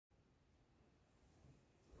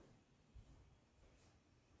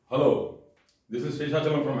Hello, this is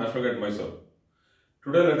Seshachalam from Astrogate Mysore.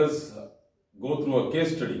 Today let us go through a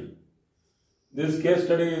case study. This case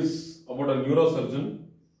study is about a neurosurgeon,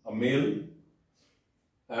 a male,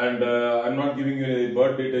 and I'm not giving you any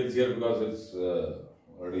birth details here because it's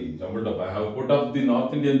already jumbled up. I have put up the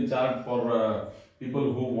North Indian chart for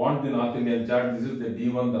people who want the North Indian chart. This is the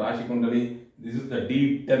D1, the Rashi Kundali. This is the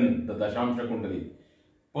D10, the Dashamsha Kundali.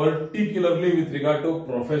 Particularly with regard to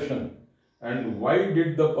profession. And why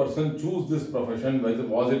did the person choose this profession?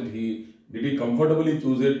 Did he comfortably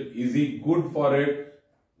choose it? Is he good for it?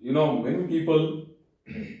 You know, many people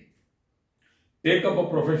take up a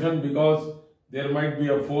profession because there might be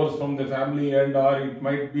a force from the family and or it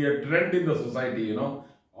might be a trend in the society, you know.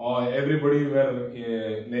 Or everybody were,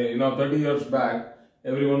 30 years back,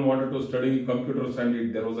 everyone wanted to study computers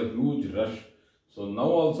and there was a huge rush. So now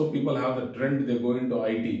also people have the trend, they go into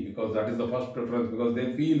IT because that is the first preference, because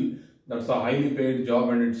they feel that's a highly paid job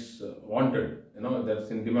and it's wanted, that's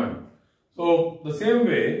in demand. So the same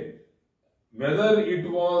way, whether it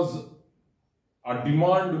was a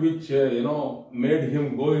demand which, made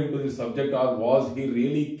him go into the subject, or was he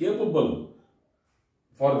really capable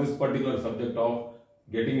for this particular subject of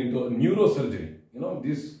getting into neurosurgery.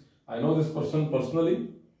 I know this person personally,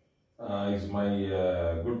 is my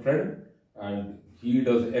good friend, and he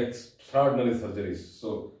does extraordinary surgeries.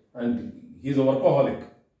 So, and he's a workaholic.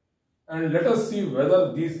 And let us see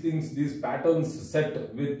whether these patterns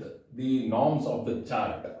set with the norms of the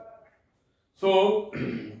chart. So,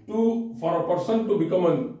 for a person to become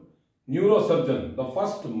a neurosurgeon, the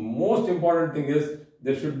first most important thing is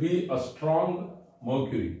there should be a strong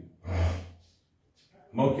Mercury.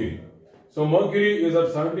 So, Mercury is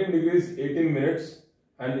at 17 degrees 18 minutes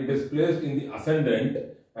and it is placed in the ascendant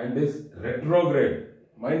and is retrograde.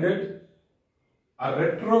 Mind it, a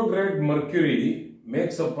retrograde Mercury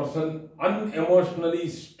makes a person unemotionally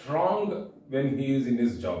strong when he is in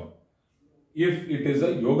his job, if it is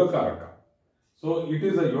a Yoga Karaka. So it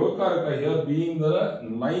is a Yoga Karaka here, being the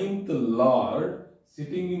 9th Lord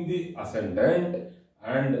sitting in the ascendant,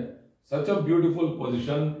 and such a beautiful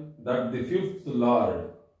position that the 5th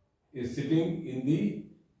Lord is sitting in the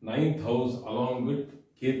 9th house along with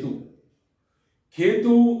Ketu.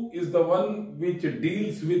 Ketu is the one which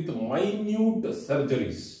deals with minute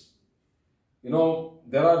surgeries.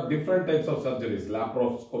 There are different types of surgeries: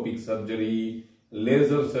 laparoscopic surgery,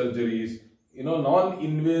 laser surgeries,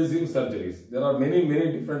 non-invasive surgeries. There are many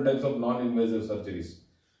different types of non-invasive surgeries.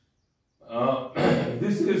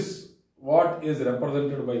 This is what is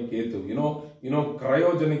represented by Ketu.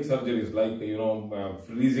 Cryogenic surgeries, like,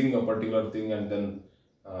 freezing a particular thing and then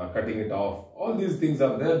cutting it off. All these things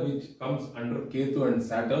are there, which comes under Ketu and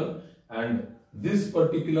Saturn. And this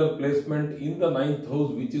particular placement in the 9th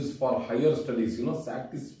house, which is for higher studies,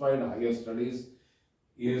 satisfied higher studies,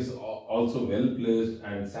 is also well placed,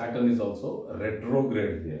 and Saturn is also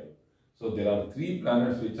retrograde here. So there are 3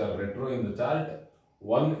 planets which are retro in the chart.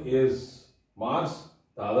 One is Mars,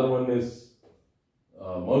 the other one is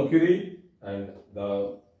Mercury, and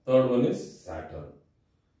the third one is Saturn.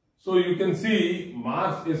 So you can see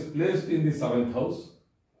Mars is placed in the 7th house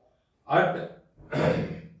at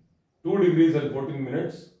 2 degrees and 14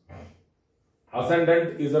 minutes.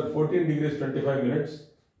 Ascendant is at 14 degrees 25 minutes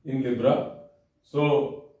in Libra.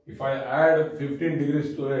 So if I add 15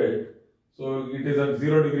 degrees to it, so it is at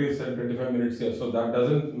 0 degrees and 25 minutes here. So that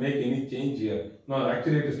doesn't make any change here. No,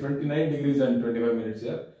 actually it is 29 degrees and 25 minutes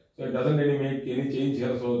here. So it doesn't make any change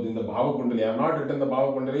here. So in the Bhava Kundali, I have not written the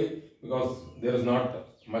Bhava Kundali because there is not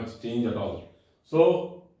much change at all.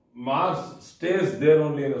 So Mars stays there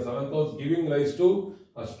only in the 7th house, giving rise to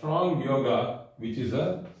a strong yoga, which is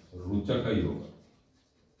a Ruchaka yoga.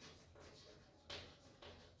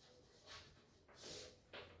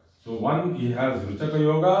 So one, he has Ruchaka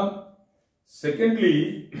yoga.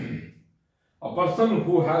 Secondly, a person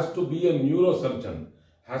who has to be a neurosurgeon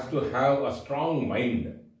has to have a strong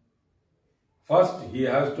mind. First, he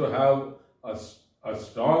has to have a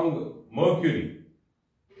strong Mercury,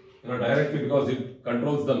 directly, because it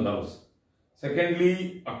controls the nerves.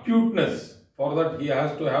 Secondly, acuteness. For that, he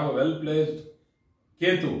has to have a well-placed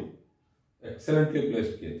Ketu, excellently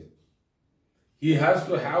placed Ketu. He has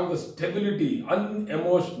to have the stability,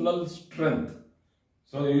 unemotional strength.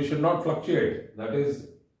 So you should not fluctuate. That is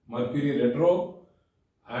Mercury retro.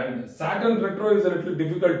 And Saturn retro is a little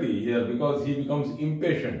difficulty here because he becomes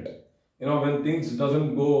impatient. When things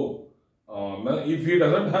doesn't go, if he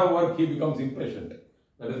doesn't have work, he becomes impatient.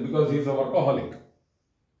 That is because he is a workaholic.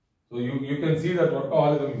 So you can see that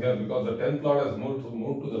workaholism here, because the 10th Lord has moved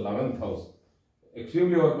to the 11th house.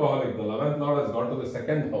 Extremely workaholic. The 11th Lord has gone to the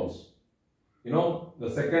 2nd house. The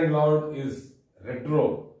 2nd Lord is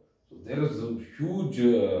retro. So there is a huge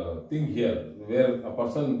thing here where a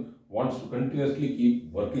person wants to continuously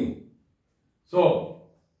keep working. So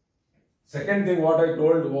second thing what I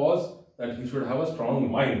told was that he should have a strong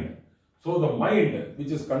mind. So the mind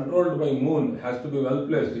which is controlled by moon has to be well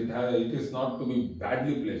placed. It is not to be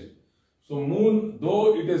badly placed. So moon,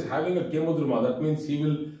 though it is having a Kemudrima, that means he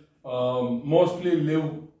will mostly live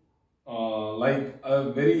like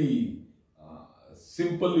a very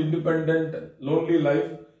simple, independent, lonely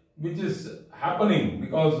life, which is happening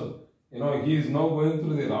because he is now going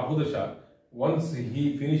through the Rahu Dasha. Once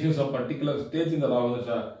he finishes a particular stage in the Rahu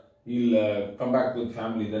Dasha, he'll come back with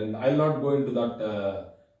family. Then I'll not go into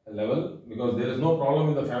that level because there is no problem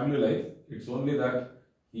in the family life. It's only that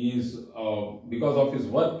he is because of his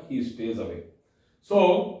work he stays away.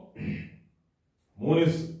 So moon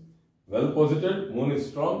is well posited, moon is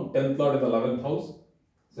strong, 10th lord in the 11th house.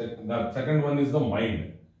 The second one is the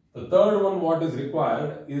mind. The third one what is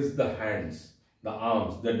required is the hands, the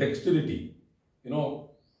arms, the dexterity.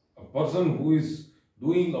 A person who is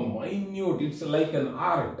doing a minute, it's like an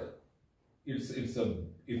art.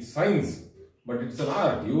 It's science, but it's an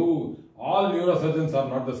art. All neurosurgeons are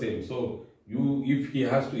not the same. So if he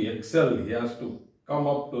has to excel, he has to come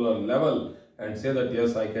up to a level and say that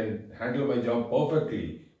yes, I can handle my job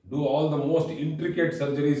perfectly, do all the most intricate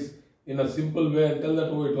surgeries in a simple way and tell that,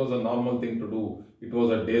 oh, it was a normal thing to do, it was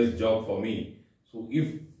a day's job for me. So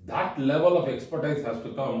if that level of expertise has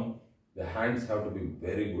to come, the hands have to be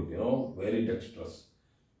very good, very dexterous.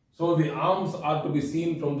 So the arms are to be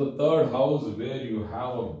seen from the third house where you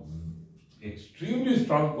have an extremely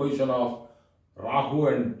strong position of Rahu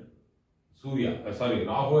and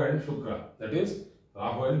Rahu and Shukra, that is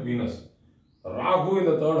Rahu and Venus. Rahu in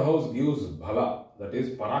the third house gives Bhala, that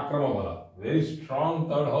is Parakrama Bhala, very strong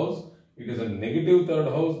third house. It is a negative third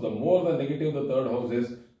house. The more the negative the third house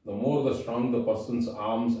is, the more the strong the person's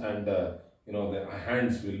arms and the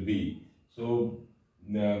hands will be. So,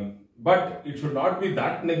 but it should not be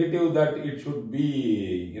that negative that it should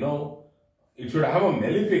be, it should have a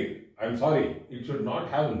malefic. I'm sorry, it should not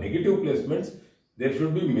have negative placements. There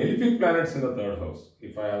should be malefic planets in the third house.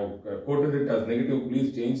 If I have quoted it as negative,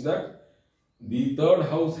 please change that. The third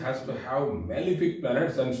house has to have malefic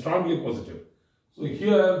planets and strongly positive. So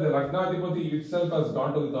here the Lagnadipati itself has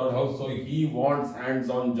gone to the third house, so he wants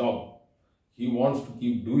hands-on job. He wants to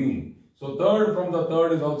keep doing. So third from the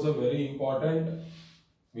third is also very important,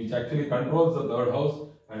 which actually controls the third house,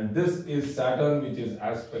 and this is Saturn which is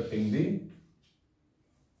aspecting the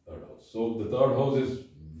third house. So the third house is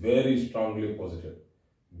very strongly positive.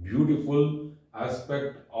 Beautiful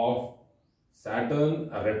aspect of Saturn,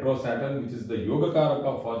 a retro Saturn, which is the Yoga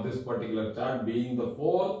Karaka for this particular chart, being the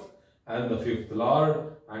 4th and the 5th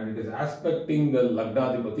lord, and it is aspecting the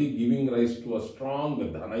Lagnadipati, giving rise to a strong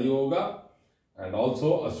Dhana Yoga and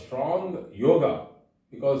also a strong Yoga,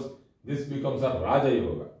 because this becomes a Raja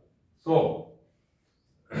Yoga. So,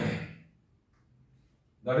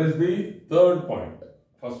 that is the third point.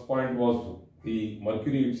 First point was the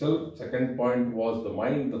Mercury itself, second point was the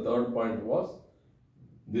mind, the third point was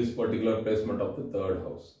this particular placement of the third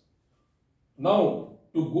house. Now,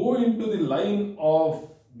 to go into the line of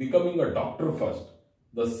becoming a doctor first,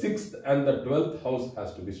 the 6th and the 12th house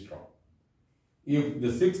has to be strong. If the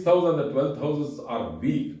 6th house and the 12th houses are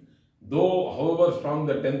weak, though however strong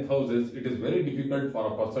the 10th house is, it is very difficult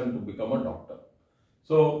for a person to become a doctor.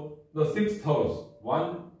 So, the 6th house,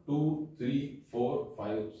 1, 2, 3, 4,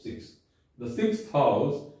 5, 6. The 6th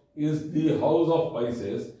house is the house of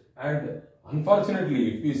Pisces, and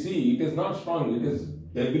unfortunately, if we see, it is not strong, it is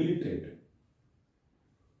debilitated.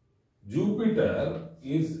 Jupiter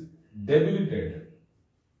is debilitated.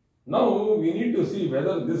 Now, we need to see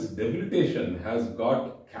whether this debilitation has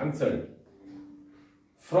got cancelled.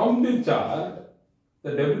 From the chart,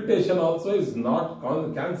 the debilitation also is not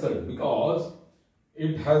cancelled because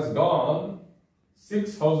it has gone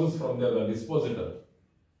 6 houses from there, the dispositor,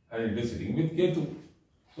 and it is sitting with Ketu.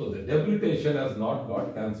 So, the debilitation has not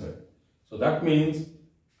got cancelled. So, that means,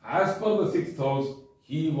 as per the 6th house,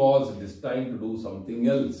 he was destined to do something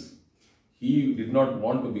else. He did not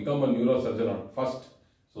want to become a neurosurgeon at first.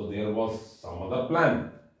 So, there was some other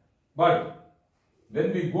plan. But,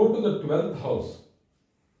 when we go to the 12th house,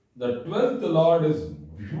 the 12th lord is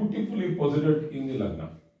beautifully posited in the Lagna.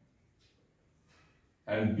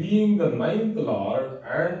 And being the 9th lord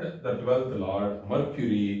and the 12th lord,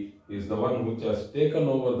 Mercury is the one which has taken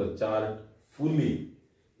over the chart fully.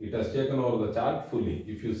 It has taken over the chart fully.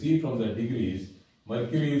 If you see from the degrees,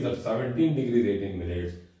 Mercury is at 17 degrees 18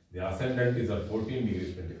 minutes. The ascendant is at 14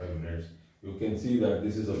 degrees 25 minutes. You can see that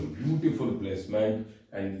this is a beautiful placement,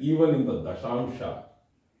 and even in the Dashamsha,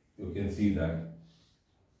 you can see that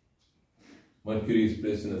Mercury is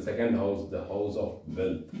placed in the second house, the house of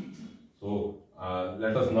wealth. So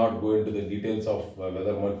let us not go into the details of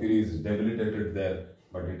whether Mercury is debilitated there,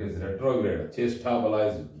 but it is retrograde. Cheshta Bala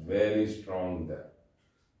is very strong there.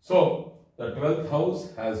 So the 12th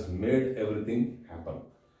house has made everything happen.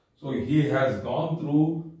 So he has gone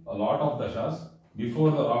through a lot of dashas.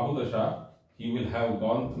 Before the Rahu Dasha, he will have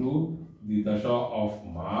gone through the Dasha of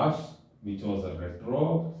Mars, which was a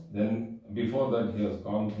retro. Then before that he has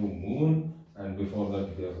gone through Moon, and before that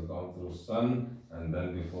he has gone through Sun, and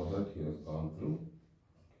then before that he has gone through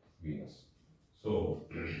Venus. So,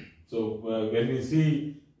 when we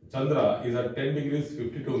see Chandra is at 10 degrees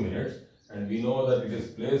 52 minutes, and we know that it is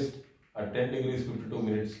placed at 10 degrees 52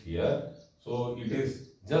 minutes here. So it is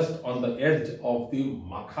just on the edge of the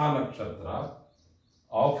Makha Nakshatra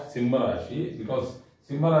of Simha Rashi, because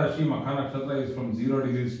Simha Rashi Makha Nakshatra is from 0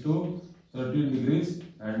 degrees to 13 degrees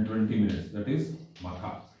and 20 minutes. That is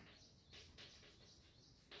Makha,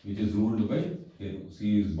 which is ruled by Ketu.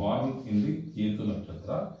 He is born in the Ketu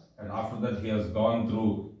Nakshatra, and after that he has gone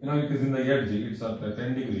through, it is in the edge, it's at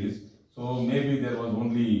 10 degrees. So maybe there was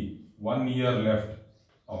only 1 year left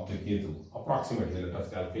of the Ketu, approximately. Let us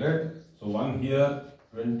calculate. So 1 here,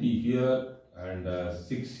 20 here, and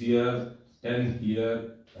 6 here, 10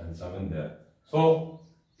 here, and 7 there. So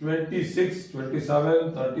 26,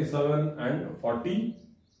 27, 37, and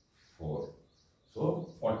 44. So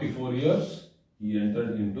 44 years he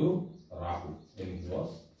entered into Rahu when he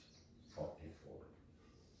was 44.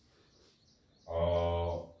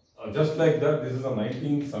 Just like that, this is a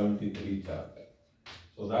 1973 chart.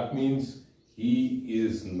 So that means he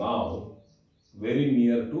is now very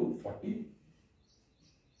near to 49.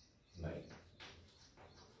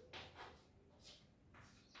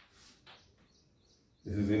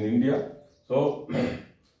 This is in India. So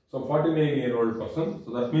 49-year-old person.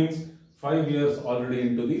 So that means 5 years already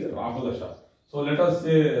into the Rahu Dasha. So let us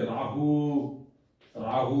say Rahu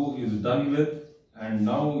is done with, and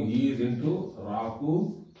now he is into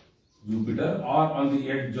Rahu Jupiter, or on the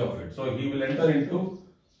edge of it. So he will enter into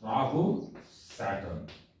Rahu Saturn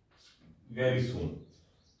very soon.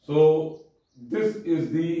 So this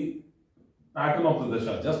is the pattern of the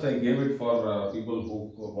Dasha. Just I gave it for people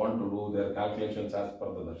who want to do their calculations as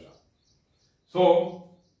per the Dasha. So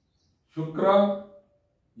Shukra,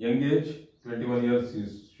 young age, 21 years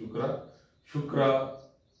is Shukra. Shukra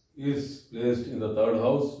is placed in the 3rd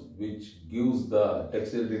house, which gives the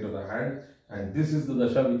dexterity to the hand, and this is the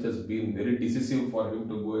Dasha which has been very decisive for him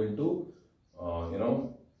to go into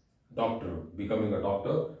doctor, becoming a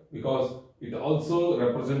doctor, because it also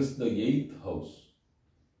represents the 8th house.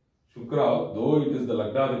 Shukra, though it is the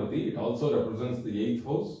Lagnaadhipati, it also represents the 8th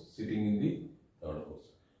house, sitting in the 3rd house.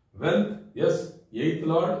 Wealth, yes, 8th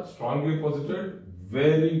Lord, strongly posited,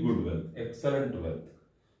 very good wealth, excellent wealth.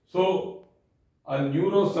 So a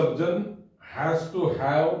neurosurgeon has to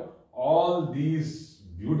have all these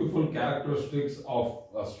beautiful characteristics of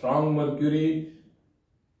a strong Mercury,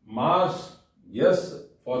 Mars, yes,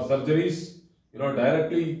 for surgeries,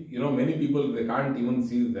 directly, many people, they can't even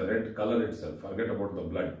see the red color itself, forget about the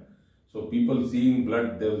blood. So people seeing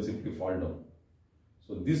blood, they will simply fall down.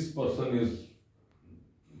 So this person is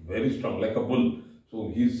very strong, like a bull.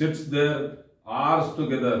 So he sits there hours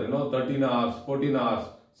together, 13 hours, 14 hours,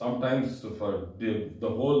 sometimes for the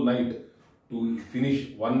whole night to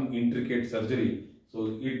finish one intricate surgery.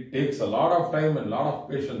 So it takes a lot of time and a lot of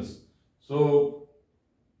patience. So,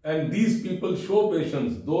 and these people show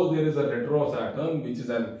patience, though there is a retro Saturn, which is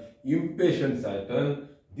an impatient Saturn.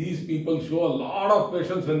 These people show a lot of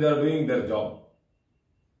patience when they are doing their job.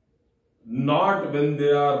 Not when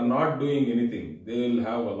they are not doing anything. They will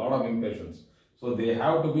have a lot of impatience. So they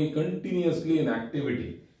have to be continuously in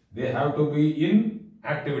activity. They have to be in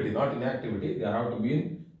activity, not inactivity. They have to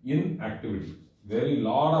be in activity. Very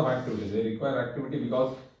lot of activity. They require activity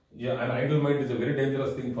because an idle mind is a very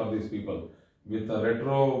dangerous thing for these people. With a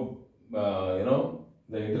retro, the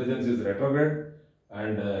intelligence is retrograde,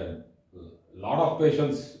 and lot of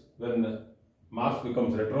patience when Mars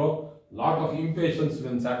becomes retro, lot of impatience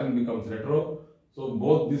when Saturn becomes retro. So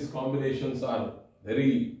both these combinations are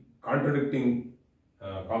very contradicting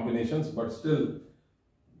combinations, but still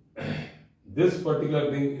this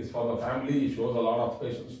particular thing is for the family. He shows a lot of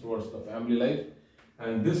patience towards the family life,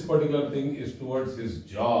 and this particular thing is towards his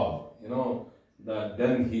job. That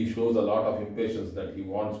then he shows a lot of impatience, that he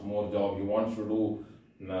wants more job, he wants to do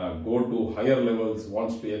go to higher levels,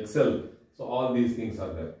 wants to excel. So all these things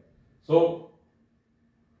are there. So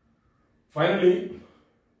finally,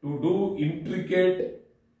 to do intricate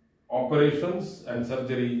operations and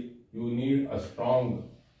surgery, you need a strong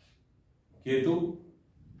Ketu,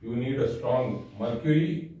 you need a strong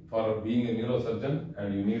Mercury, for being a neurosurgeon,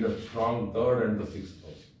 and you need a strong third and the sixth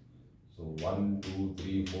house. So 1, 2,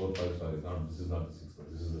 3, 4, 5. Sorry, this is not the sixth house.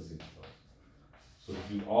 This is the sixth house. So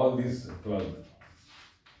in all these 12.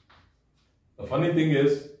 The funny thing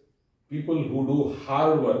is, people who do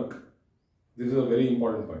hard work. This is a very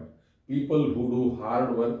important point. People who do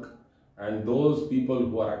hard work and those people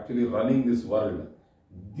who are actually running this world,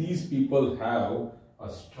 these people have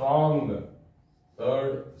a strong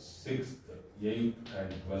third, sixth, 8th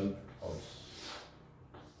and 12th house.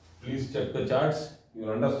 Please check the charts. You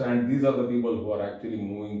will understand these are the people who are actually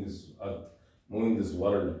moving this earth, moving this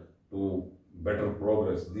world to better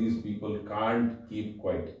progress. These people can't keep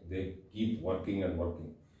quiet. They keep working and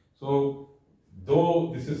working. So,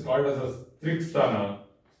 though this is called as a Triksthana,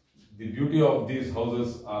 the beauty of these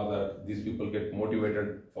houses are that these people get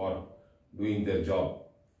motivated for doing their job.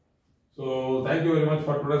 So, thank you very much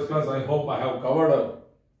for today's class. I hope I have covered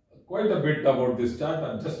quite a bit about this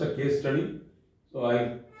chart, just a case study. So,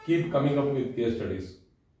 I'll keep coming up with case studies.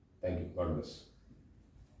 Thank you. God bless.